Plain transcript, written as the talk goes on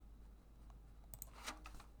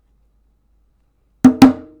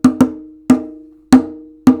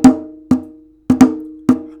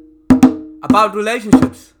About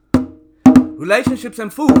relationships. Relationships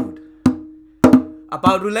and food.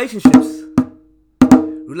 About relationships.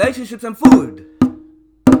 Relationships and food.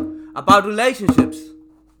 About relationships.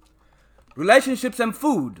 Relationships and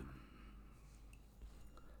food.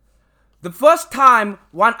 The first time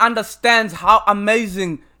one understands how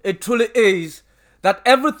amazing it truly is that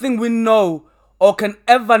everything we know or can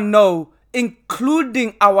ever know,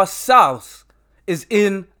 including ourselves, is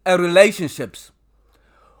in a relationships.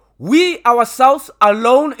 We ourselves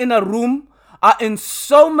alone in a room are in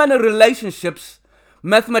so many relationships.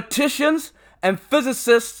 Mathematicians and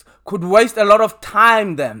physicists could waste a lot of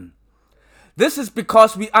time then. This is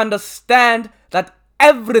because we understand that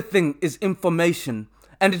everything is information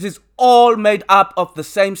and it is all made up of the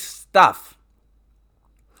same stuff.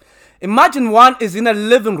 Imagine one is in a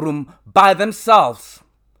living room by themselves.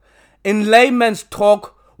 In layman's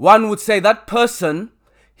talk, one would say that person,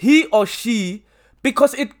 he or she,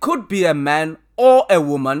 because it could be a man or a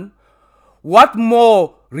woman, what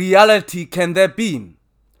more reality can there be?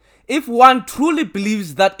 If one truly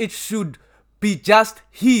believes that it should be just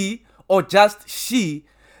he or just she,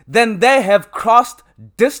 then they have crossed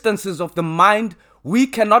distances of the mind we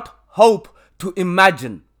cannot hope to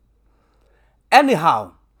imagine.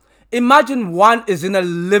 Anyhow, imagine one is in a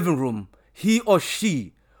living room, he or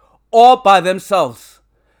she, all by themselves.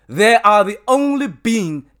 They are the only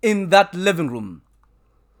being in that living room.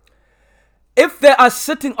 If they are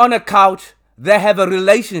sitting on a couch, they have a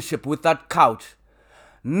relationship with that couch.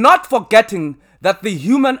 Not forgetting that the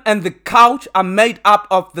human and the couch are made up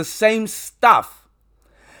of the same stuff.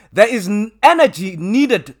 There is energy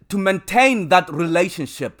needed to maintain that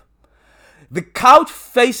relationship. The couch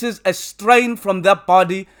faces a strain from their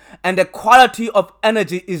body and a quality of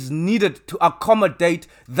energy is needed to accommodate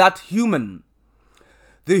that human.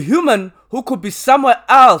 The human who could be somewhere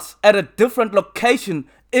else at a different location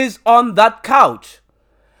is on that couch.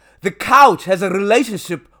 The couch has a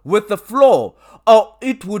relationship with the floor, or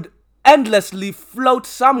it would endlessly float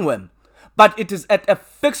somewhere, but it is at a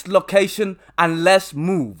fixed location unless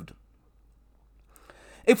moved.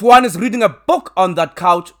 If one is reading a book on that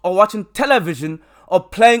couch or watching television or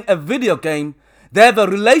playing a video game, they have a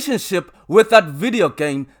relationship with that video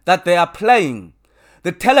game that they are playing,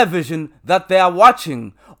 the television that they are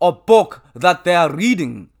watching, or book that they are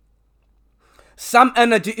reading. Some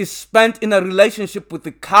energy is spent in a relationship with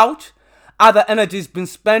the couch, other energy is being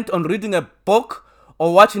spent on reading a book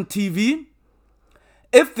or watching TV.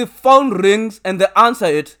 If the phone rings and they answer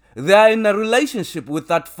it, they are in a relationship with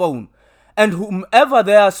that phone and whomever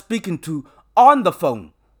they are speaking to on the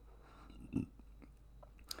phone.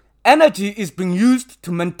 Energy is being used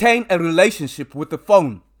to maintain a relationship with the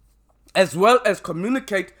phone, as well as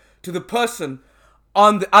communicate to the person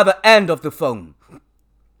on the other end of the phone.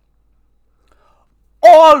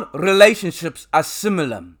 All relationships are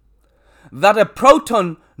similar. That a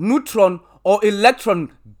proton, neutron, or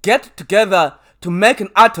electron get together to make an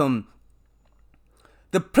atom.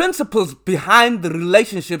 The principles behind the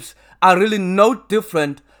relationships are really no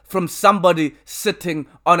different from somebody sitting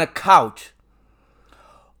on a couch.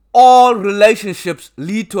 All relationships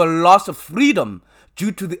lead to a loss of freedom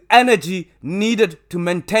due to the energy needed to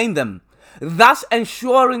maintain them, thus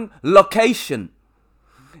ensuring location.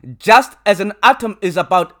 Just as an atom is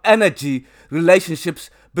about energy, relationships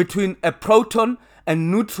between a proton, a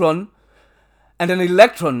neutron, and an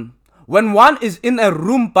electron, when one is in a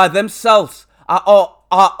room by themselves or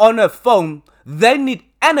are on a phone, they need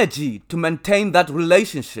energy to maintain that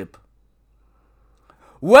relationship.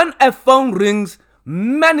 When a phone rings,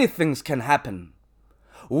 many things can happen.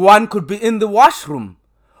 One could be in the washroom.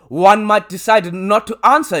 One might decide not to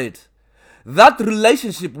answer it. That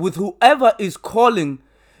relationship with whoever is calling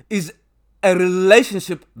is a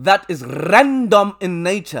relationship that is random in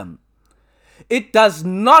nature. It does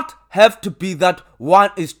not have to be that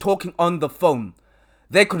one is talking on the phone.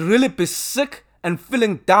 They could really be sick and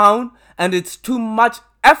feeling down, and it's too much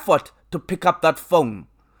effort to pick up that phone.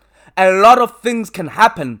 A lot of things can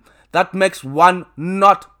happen that makes one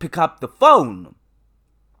not pick up the phone.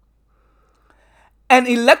 An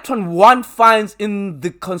electron one finds in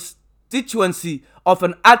the constituency of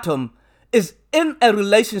an atom is in a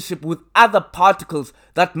relationship with other particles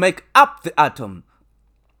that make up the atom.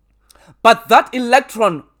 But that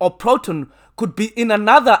electron or proton could be in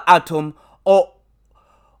another atom or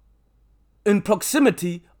in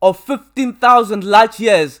proximity of 15,000 light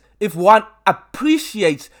years if one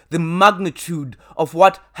appreciates the magnitude of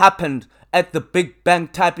what happened at the Big Bang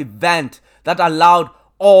type event that allowed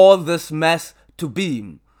all this mess to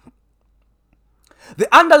be.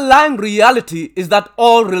 The underlying reality is that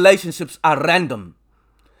all relationships are random.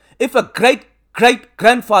 If a great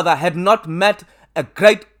great-grandfather had not met a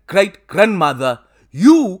great-great-grandmother,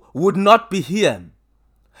 you would not be here.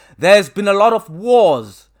 There's been a lot of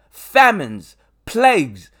wars, famines,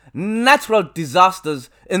 plagues, natural disasters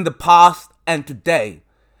in the past and today.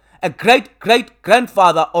 A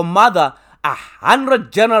great-great-grandfather or mother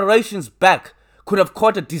 100 generations back could have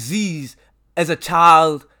caught a disease as a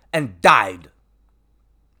child and died.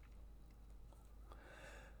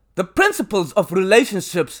 The principles of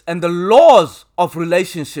relationships and the laws of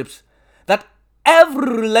relationships, that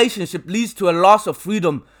every relationship leads to a loss of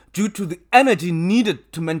freedom due to the energy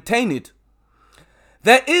needed to maintain it.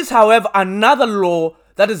 There is, however, another law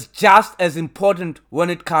that is just as important when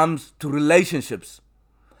it comes to relationships.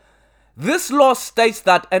 This law states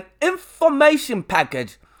that an information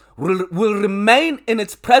package will remain in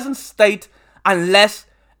its present state unless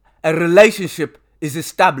a relationship is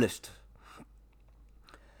established.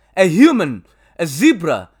 A human, a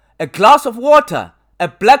zebra, a glass of water, a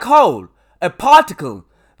black hole, a particle,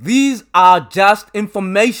 these are just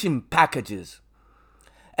information packages.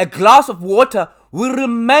 A glass of water will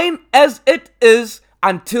remain as it is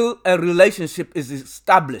until a relationship is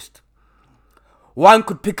established. One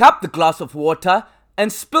could pick up the glass of water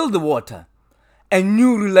and spill the water. A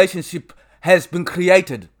new relationship has been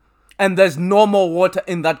created, and there's no more water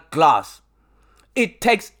in that glass. It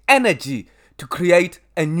takes energy to create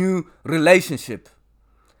a new relationship.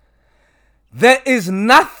 There is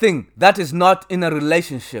nothing that is not in a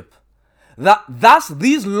relationship. Thus,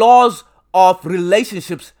 these laws of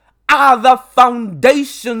relationships are the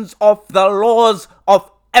foundations of the laws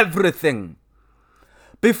of everything.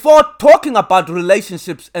 Before talking about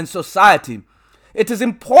relationships and society, it is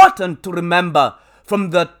important to remember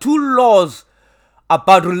from the two laws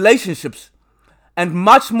about relationships, and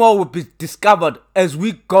much more will be discovered as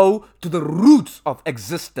we go to the roots of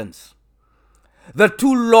existence. The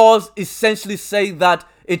two laws essentially say that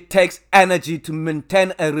it takes energy to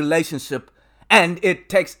maintain a relationship, and it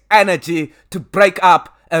takes energy to break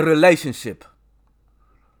up a relationship.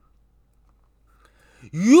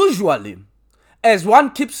 Usually, as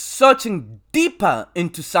one keeps searching deeper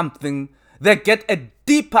into something, they get a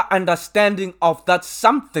deeper understanding of that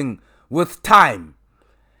something with time.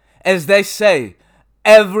 As they say,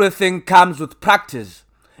 everything comes with practice.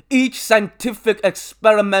 Each scientific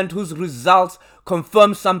experiment whose results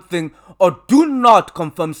confirm something or do not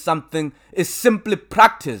confirm something is simply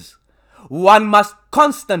practice. One must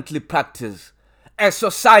constantly practice. A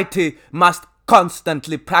society must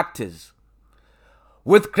constantly practice.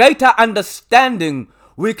 With greater understanding,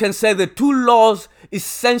 we can say the two laws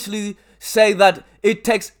essentially say that it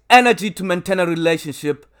takes energy to maintain a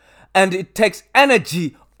relationship, and it takes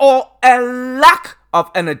energy or a lack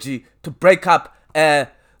of energy to break up a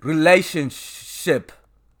relationship.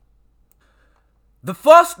 The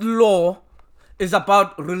first law is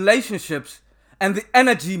about relationships and the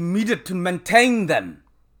energy needed to maintain them.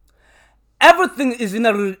 Everything is in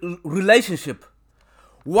a relationship.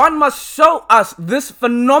 One must show us this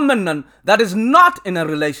phenomenon that is not in a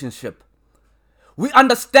relationship. We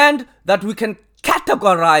understand that we can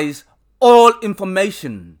categorize all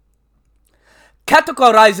information.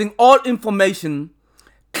 Categorizing all information,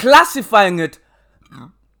 classifying it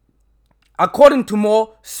according to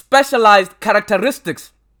more specialized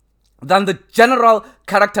characteristics than the general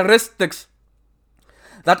characteristics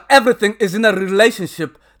that everything is in a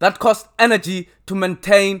relationship that costs energy to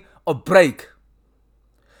maintain or break.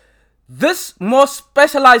 This more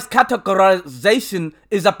specialized categorization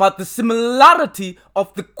is about the similarity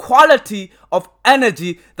of the quality of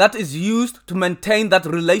energy that is used to maintain that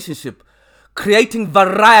relationship, creating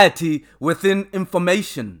variety within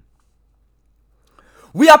information.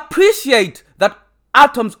 We appreciate that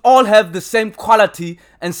atoms all have the same quality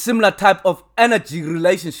and similar type of energy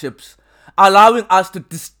relationships, allowing us to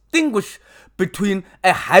distinguish between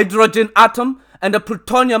a hydrogen atom and a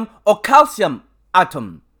plutonium or calcium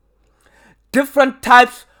atom. Different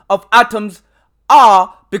types of atoms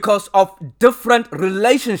are because of different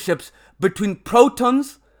relationships between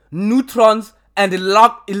protons, neutrons, and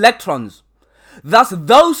electrons. Thus,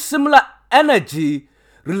 those similar energy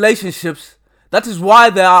relationships, that is why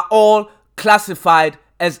they are all classified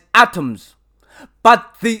as atoms.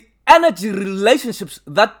 But the energy relationships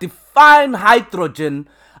that define hydrogen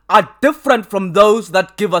are different from those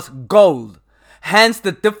that give us gold. Hence,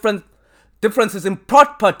 the differences in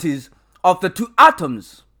properties of the two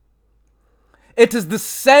atoms. It is the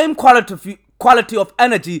same quality of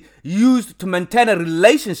energy used to maintain a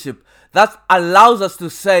relationship that allows us to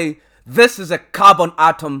say, this is a carbon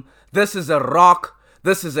atom, this is a rock,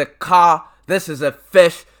 this is a car, this is a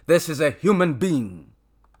fish, this is a human being.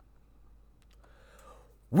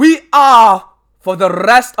 We are for the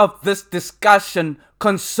rest of this discussion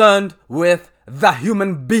concerned with the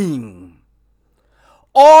human being.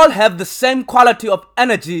 All have the same quality of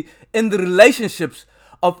energy in the relationships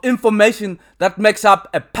of information that makes up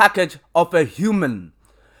a package of a human.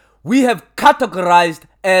 We have categorized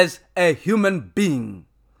as a human being.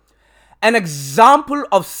 An example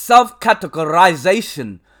of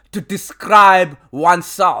self-categorization to describe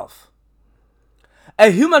oneself.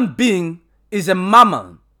 A human being is a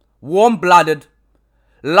mammal, warm-blooded,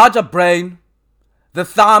 larger brain, the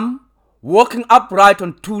thumb walking upright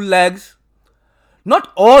on two legs,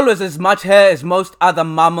 not always as much hair as most other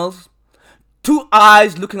mammals, two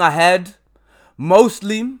eyes looking ahead,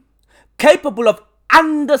 mostly capable of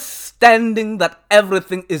understanding that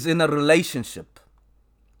everything is in a relationship.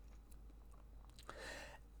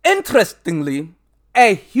 Interestingly,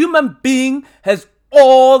 a human being has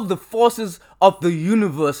all the forces of the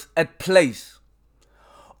universe at play.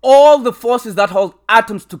 All the forces that hold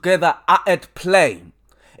atoms together are at play.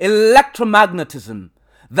 Electromagnetism,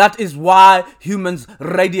 that is why humans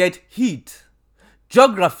radiate heat.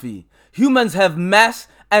 Geography, humans have mass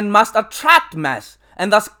and must attract mass,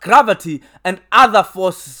 and thus gravity and other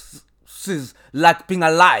forces like being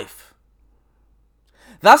alive.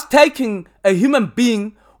 Thus, taking a human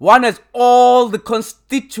being, one has all the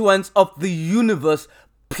constituents of the universe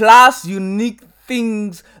plus unique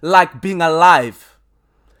things like being alive.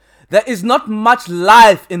 There is not much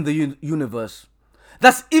life in the universe.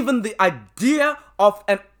 Thus, even the idea of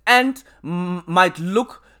an ant might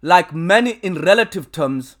look like many in relative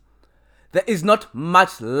terms. There is not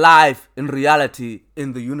much life in reality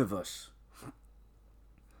in the universe.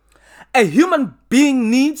 A human being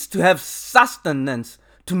needs to have sustenance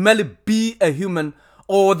to merely be a human,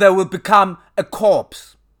 or they will become a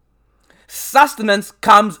corpse. Sustenance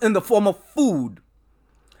comes in the form of food.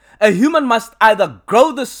 A human must either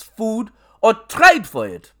grow this food or trade for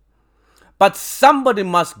it. But somebody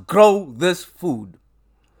must grow this food.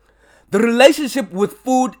 The relationship with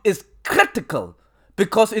food is critical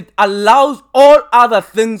because it allows all other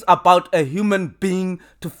things about a human being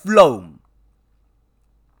to flow.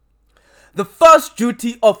 The first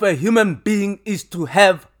duty of a human being is to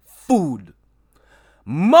have food.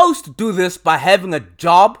 Most do this by having a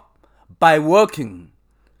job, by working.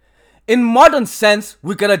 In modern sense,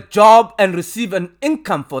 we get a job and receive an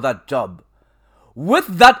income for that job.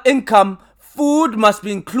 With that income, food must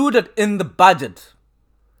be included in the budget.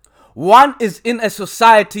 One is in a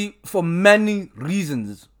society for many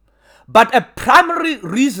reasons, but a primary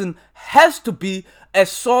reason has to be a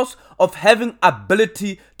source of having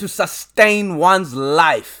ability to sustain one's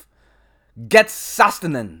life, get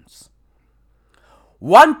sustenance.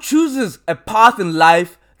 One chooses a path in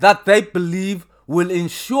life that they believe will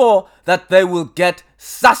ensure that they will get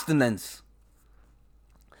sustenance.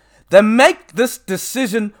 They make this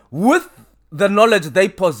decision with the knowledge they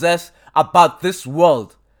possess about this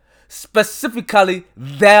world, specifically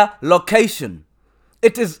their location.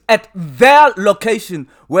 It is at their location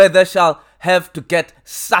where they shall have to get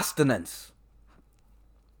sustenance.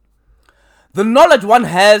 The knowledge one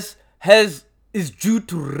has is due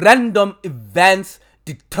to random events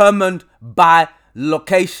determined by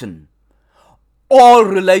location. All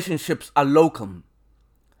relationships are local.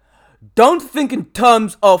 Don't think in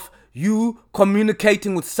terms of you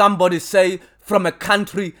communicating with somebody, say, from a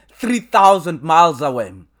country 3,000 miles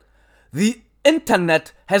away. The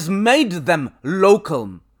internet has made them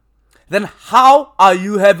local. Then how are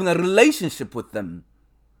you having a relationship with them?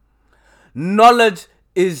 Knowledge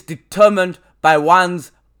is determined by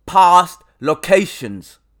one's past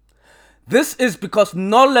locations. This is because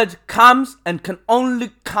knowledge comes and can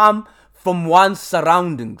only come from one's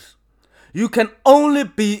surroundings. You can only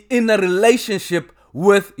be in a relationship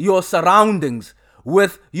with your surroundings,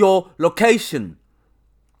 with your location.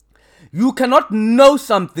 You cannot know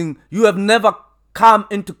something you have never come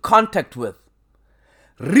into contact with.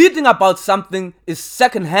 Reading about something is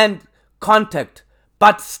second-hand contact,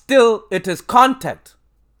 but still it is contact.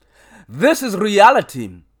 This is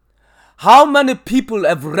reality. How many people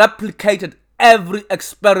have replicated every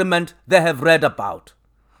experiment they have read about?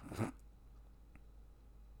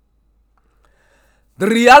 The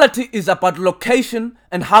reality is about location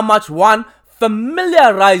and how much one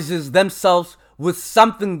familiarizes themselves with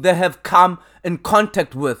something they have come in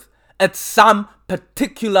contact with at some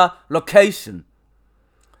particular location.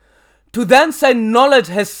 To then say knowledge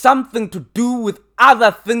has something to do with other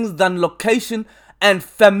things than location and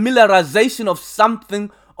familiarization of something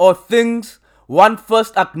or things one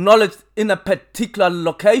first acknowledged in a particular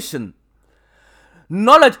location.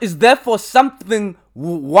 Knowledge is therefore something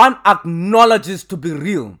one acknowledges to be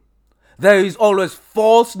real. There is always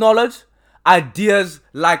false knowledge, ideas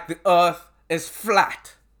like the earth is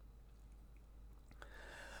flat.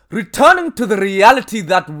 Returning to the reality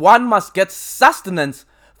that one must get sustenance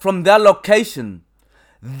from their location,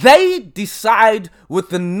 they decide with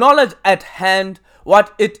the knowledge at hand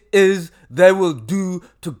what it is they will do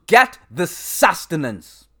to get the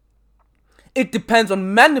sustenance. It depends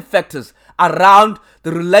on many factors around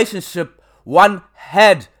the relationship one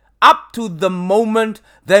had up to the moment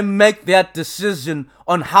they make their decision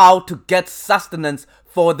on how to get sustenance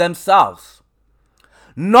for themselves.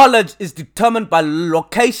 Knowledge is determined by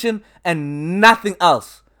location and nothing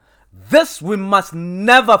else. This we must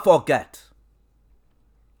never forget.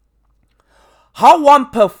 How one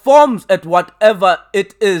performs at whatever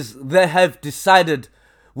it is they have decided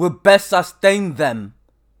will best sustain them,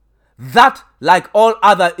 that, like all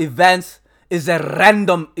other events, is a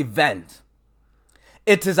random event.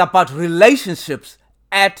 It is about relationships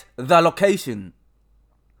at the location.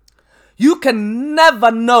 You can never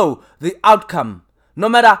know the outcome, no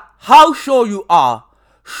matter how sure you are.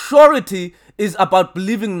 Surety is about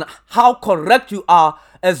believing how correct you are,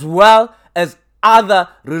 as well as other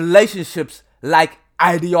relationships like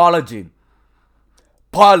ideology,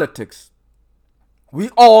 politics. We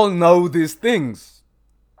all know these things.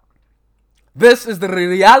 This is the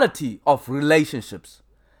reality of relationships.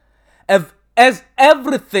 As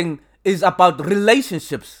everything is about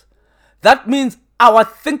relationships, that means our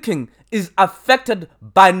thinking is affected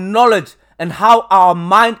by knowledge and how our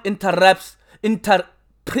mind interprets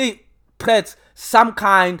some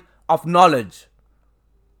kind of knowledge.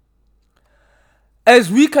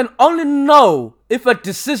 As we can only know if a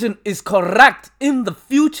decision is correct in the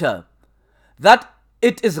future, that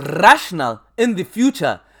it is rational in the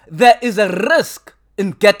future, there is a risk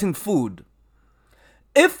in getting food.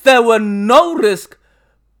 If there were no risk,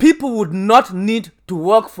 people would not need to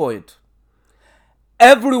work for it.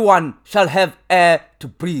 Everyone shall have air to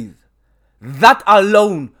breathe. That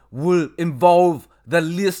alone will involve the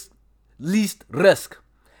least risk.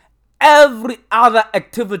 Every other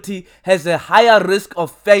activity has a higher risk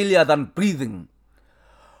of failure than breathing.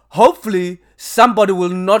 Hopefully, somebody will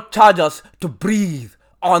not charge us to breathe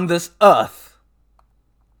on this earth.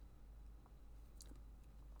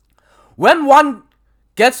 When one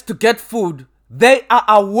gets to get food, they are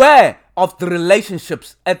aware of the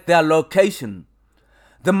relationships at their location.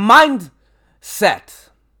 The mindset,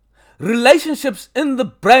 relationships in the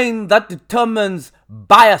brain that determines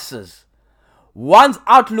biases, one's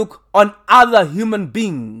outlook on other human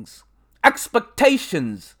beings,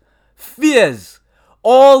 expectations, fears.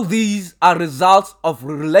 All these are results of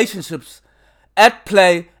relationships at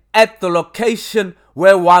play at the location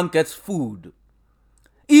where one gets food.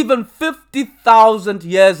 Even 50,000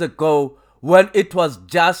 years ago, when it was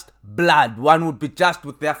just blood, one would be just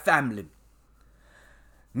with their family.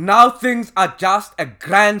 Now things are just a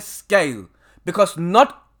grand scale, because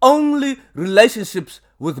not only relationships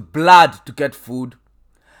with blood to get food,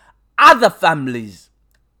 other families,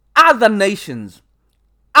 other nations,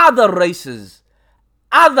 other races,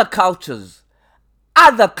 other cultures,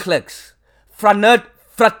 other cliques,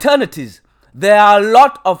 fraternities, there are a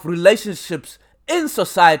lot of relationships in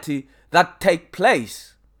society that take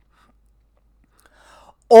place.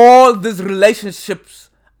 All these relationships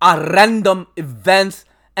are random events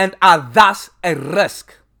and are thus a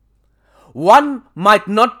risk. One might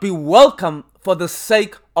not be welcome for the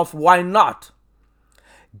sake of why not.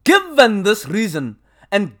 Given this reason,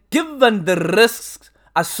 and given the risks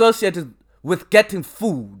associated with getting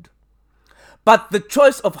food, but the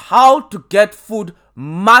choice of how to get food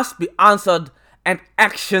must be answered and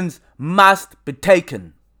actions must be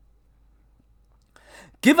taken.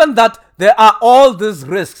 Given that there are all these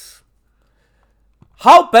risks,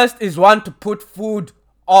 how best is one to put food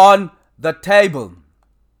on the table?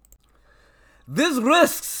 These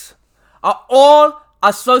risks are all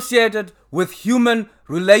associated with human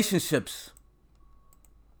relationships.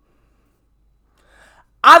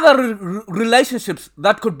 Other relationships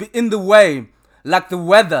that could be in the way, like the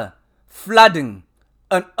weather, flooding,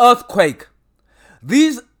 an earthquake,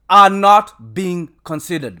 these are not being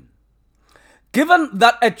considered. Given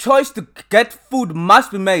that a choice to get food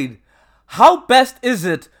must be made, how best is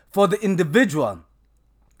it for the individual,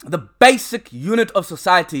 the basic unit of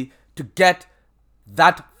society, to get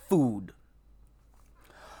that food?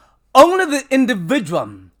 Only the individual,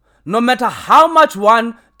 no matter how much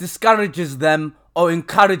one discourages them or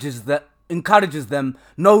encourages them,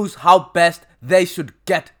 knows how best they should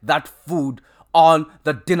get that food on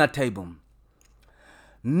the dinner table.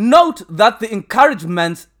 Note that the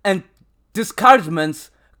encouragements and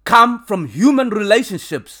discouragements come from human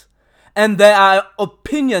relationships, and there are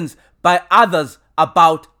opinions by others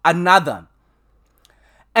about another.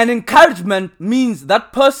 And encouragement means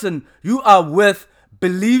that person you are with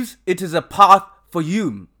believes it is a path for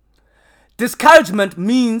you. Discouragement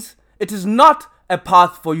means it is not a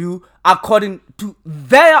path for you according to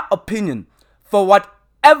their opinion, for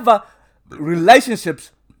whatever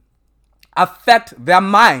relationships affect their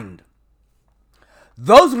mind.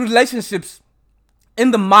 Those relationships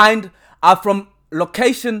in the mind are from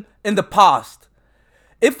location in the past.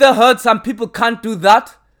 If they heard some people can't do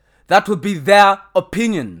that, that would be their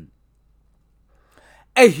opinion.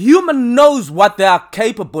 A human knows what they are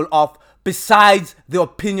capable of besides the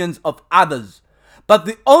opinions of others. But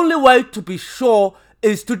the only way to be sure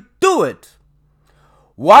is to do it.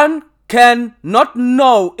 One can not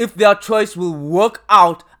know if their choice will work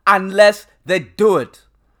out unless they do it.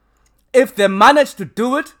 If they manage to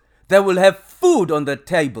do it, they will have food on the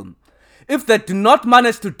table. If they do not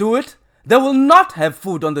manage to do it, they will not have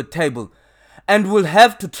food on the table and will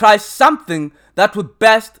have to try something that would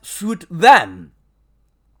best suit them.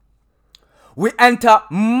 We enter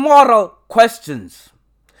moral questions.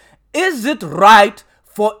 Is it right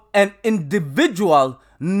for an individual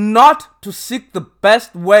not to seek the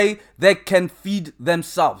best way they can feed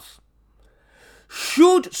themselves?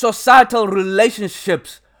 Should societal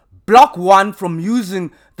relationships block one from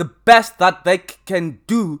using the best that they can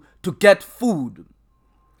do to get food?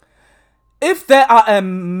 If they are a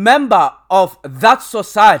member of that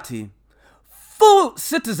society, full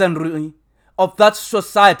citizenry of that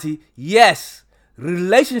society, yes,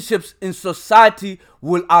 relationships in society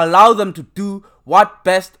will allow them to do what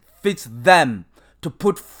best fits them to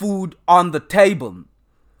put food on the table.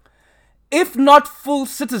 If not full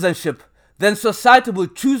citizenship, then society will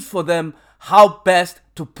choose for them how best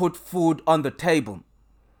to put food on the table.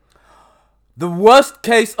 The worst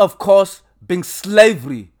case, of course, being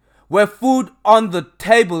slavery, where food on the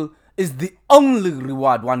table is the only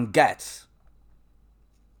reward one gets.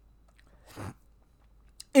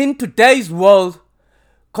 In today's world,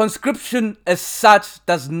 conscription as such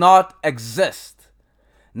does not exist.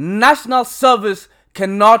 National service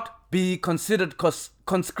cannot be considered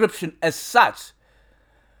conscription as such.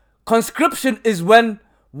 Conscription is when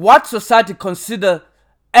what society consider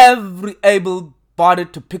every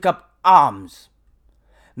able-bodied to pick up arms.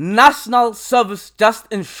 National service just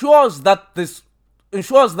ensures that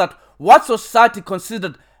what society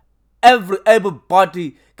considered every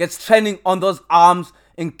able-bodied gets training on those arms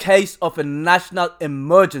in case of a national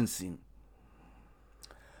emergency.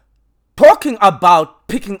 Talking about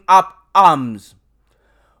picking up arms.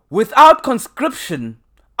 Without conscription,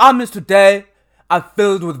 armies today are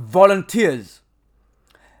filled with volunteers.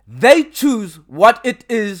 They choose what it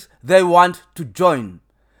is they want to join.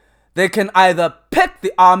 They can either pick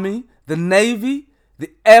the army, the navy,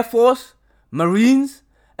 the air force, marines,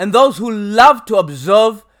 and those who love to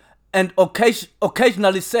observe and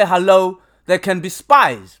occasionally say hello. They can be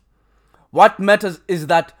spies. What matters is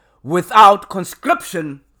that without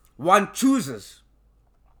conscription, one chooses.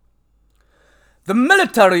 The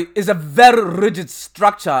military is a very rigid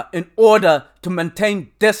structure in order to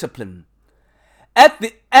maintain discipline. At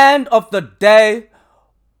the end of the day,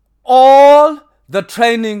 all the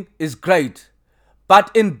training is great,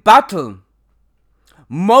 but in battle,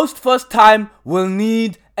 most first time will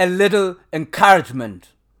need a little encouragement.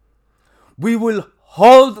 We will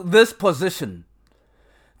hold this position.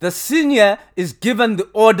 The senior is given the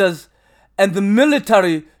orders, and the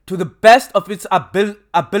military, to the best of its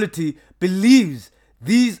ability, believes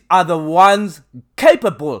these are the ones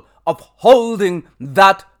capable of holding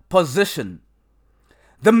that position.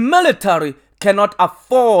 The military cannot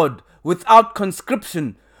afford, without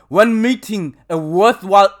conscription, when meeting a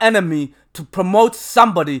worthwhile enemy, to promote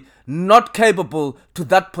somebody not capable to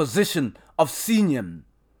that position of senior.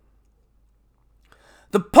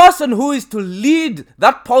 The person who is to lead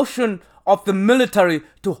that portion of the military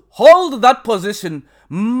to hold that position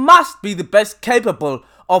must be the best capable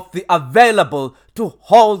of the available to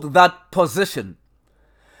hold that position.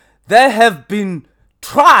 They have been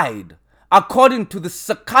tried according to the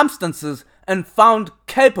circumstances and found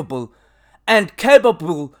capable, and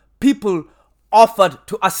capable people offered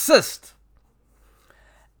to assist.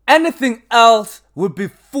 Anything else would be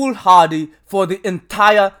foolhardy for the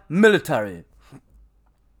entire military.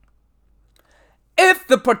 If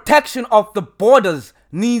the protection of the borders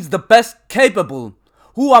needs the best capable,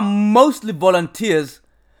 who are mostly volunteers,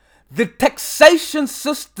 the taxation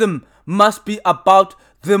system must be about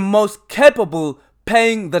the most capable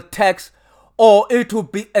paying the tax, or it will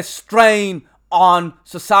be a strain on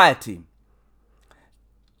society.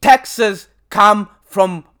 Taxes come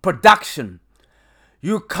from production.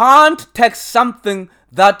 You can't tax something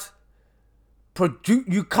that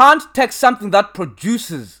you can't tax something that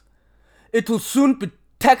produces. It will soon be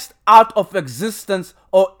taxed out of existence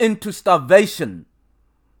or into starvation.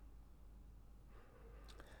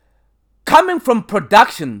 Coming from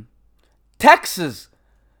production, taxes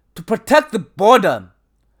to protect the border,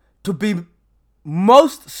 to be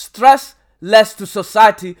most stressless to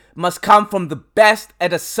society, must come from the best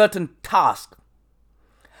at a certain task.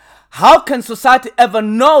 How can society ever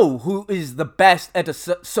know who is the best at a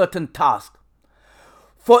certain task?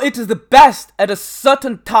 For it is the best at a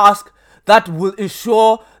certain task that will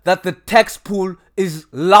ensure that the tax pool is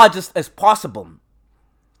largest as possible.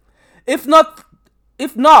 If not,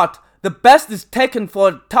 the best is taken for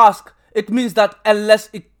a task, it means that a less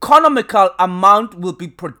economical amount will be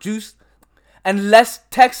produced and less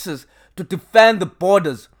taxes to defend the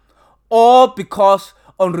borders, all because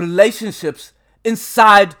of relationships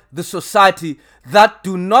inside the society that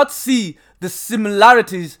do not see the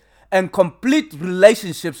similarities and complete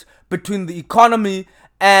relationships between the economy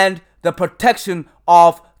and the protection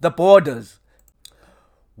of the borders.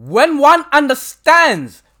 When one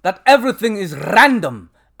understands that everything is random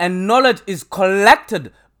and knowledge is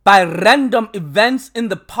collected by random events in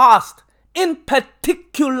the past, in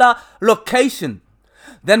particular location,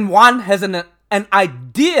 then one has an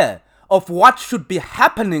idea of what should be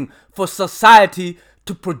happening for society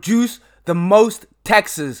to produce the most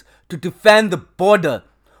taxes to defend the border,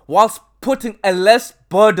 whilst putting a less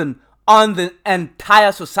burden on the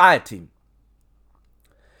entire society.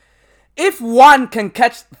 If one can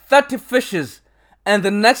catch 30 fishes and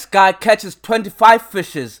the next guy catches 25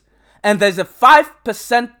 fishes, and there's a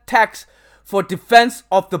 5% tax for defense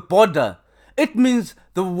of the border, it means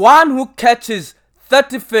the one who catches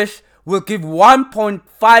 30 fish will give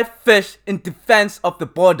 1.5 fish in defense of the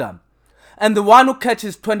border, and the one who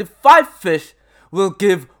catches 25 fish will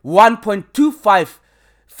give 1.25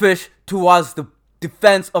 fish towards the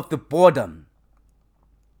defense of the border.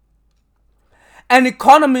 An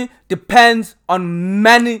economy depends on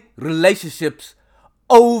many relationships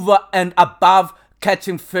over and above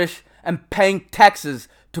catching fish and paying taxes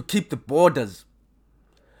to keep the borders.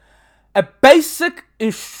 A basic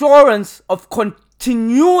insurance of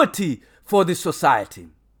continuity for the society.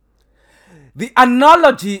 The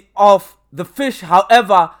analogy of the fish,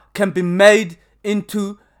 however, can be made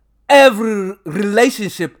into every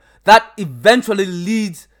relationship that eventually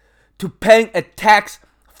leads to paying a tax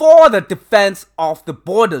for the defense of the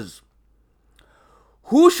borders.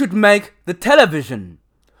 Who should make the television?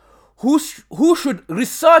 Who should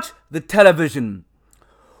research the television?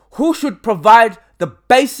 Who should provide the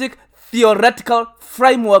basic theoretical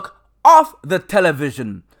framework of the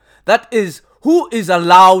television? That is, who is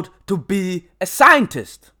allowed to be a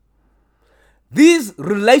scientist? These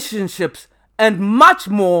relationships and much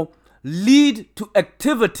more lead to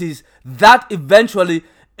activities that eventually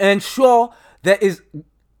ensure there is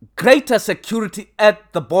greater security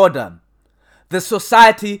at the border. The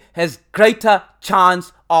society has greater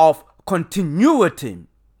chance of continuity.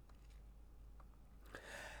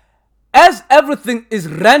 As everything is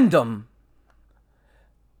random,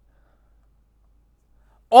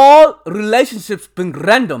 all relationships being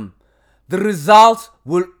random, the results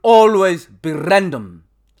will always be random.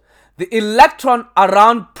 The electron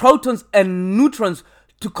around protons and neutrons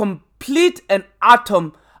to complete an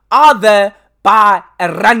atom are there by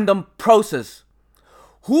a random process.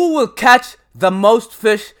 Who will catch the most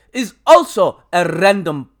fish is also a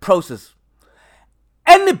random process.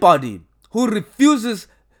 Anybody who refuses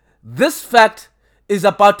this fact is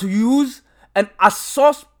about to use an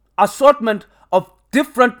assortment of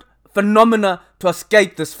different phenomena to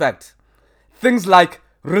escape this fact. Things like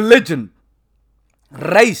religion,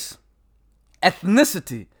 race,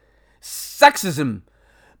 ethnicity, sexism,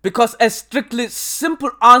 because a strictly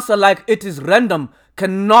simple answer like it is random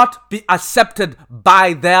cannot be accepted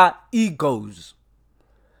by their egos.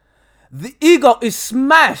 The ego is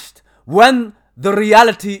smashed when the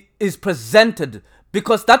reality is presented,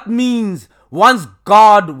 because that means one's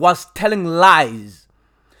God was telling lies.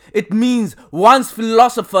 It means one's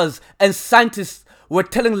philosophers and scientists were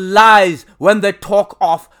telling lies when they talk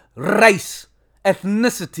of race,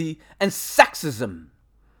 ethnicity, and sexism.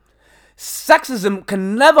 Sexism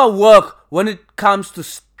can never work when it comes to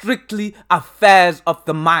strictly affairs of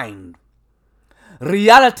the mind.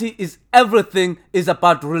 Reality is everything is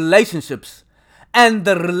about relationships, and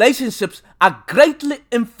the relationships are greatly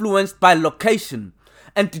influenced by location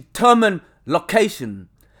and determine location.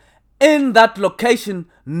 In that location,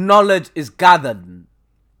 knowledge is gathered.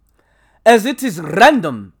 As it is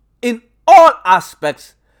random in all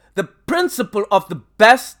aspects, the principle of the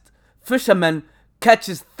best fisherman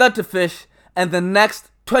catches 30 fish and the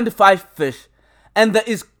next 25 fish, and there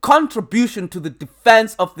is contribution to the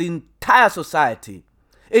defense of the entire society.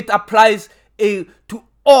 It applies to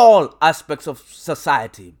all aspects of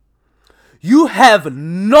society. You have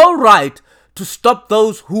no right to stop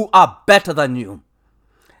those who are better than you.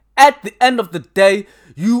 At the end of the day,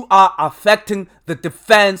 you are affecting the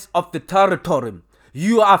defense of the territory.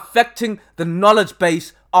 You are affecting the knowledge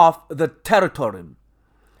base of the territory.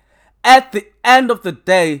 At the end of the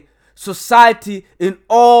day, society in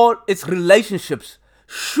all its relationships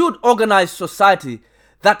should organize society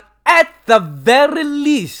that at the very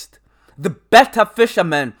least, the better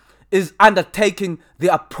fisherman is undertaking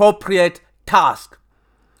the appropriate task.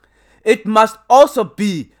 It must also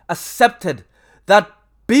be accepted that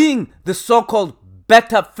being the so-called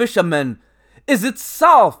better fisherman is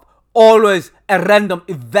itself always a random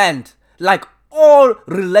event, like all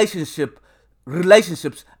relationships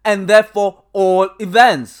and therefore all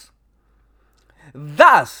events.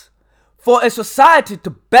 Thus, for a society to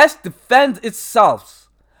best defend itself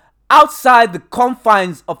outside the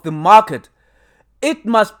confines of the market, it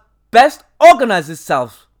must best organize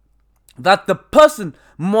itself that the person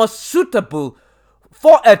most suitable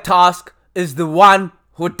for a task is the one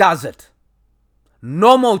who does it.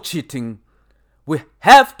 No more cheating. We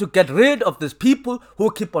have to get rid of these people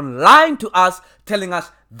who keep on lying to us, telling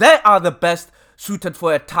us they are the best suited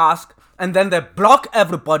for a task, and then they block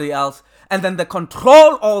everybody else, and then they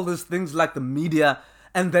control all these things like the media,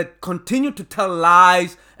 and they continue to tell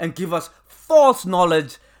lies and give us false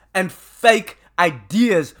knowledge and fake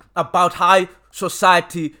ideas about how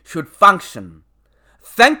society should function.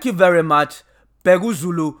 Thank you very much. Bheki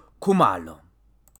Zulu Khumalo.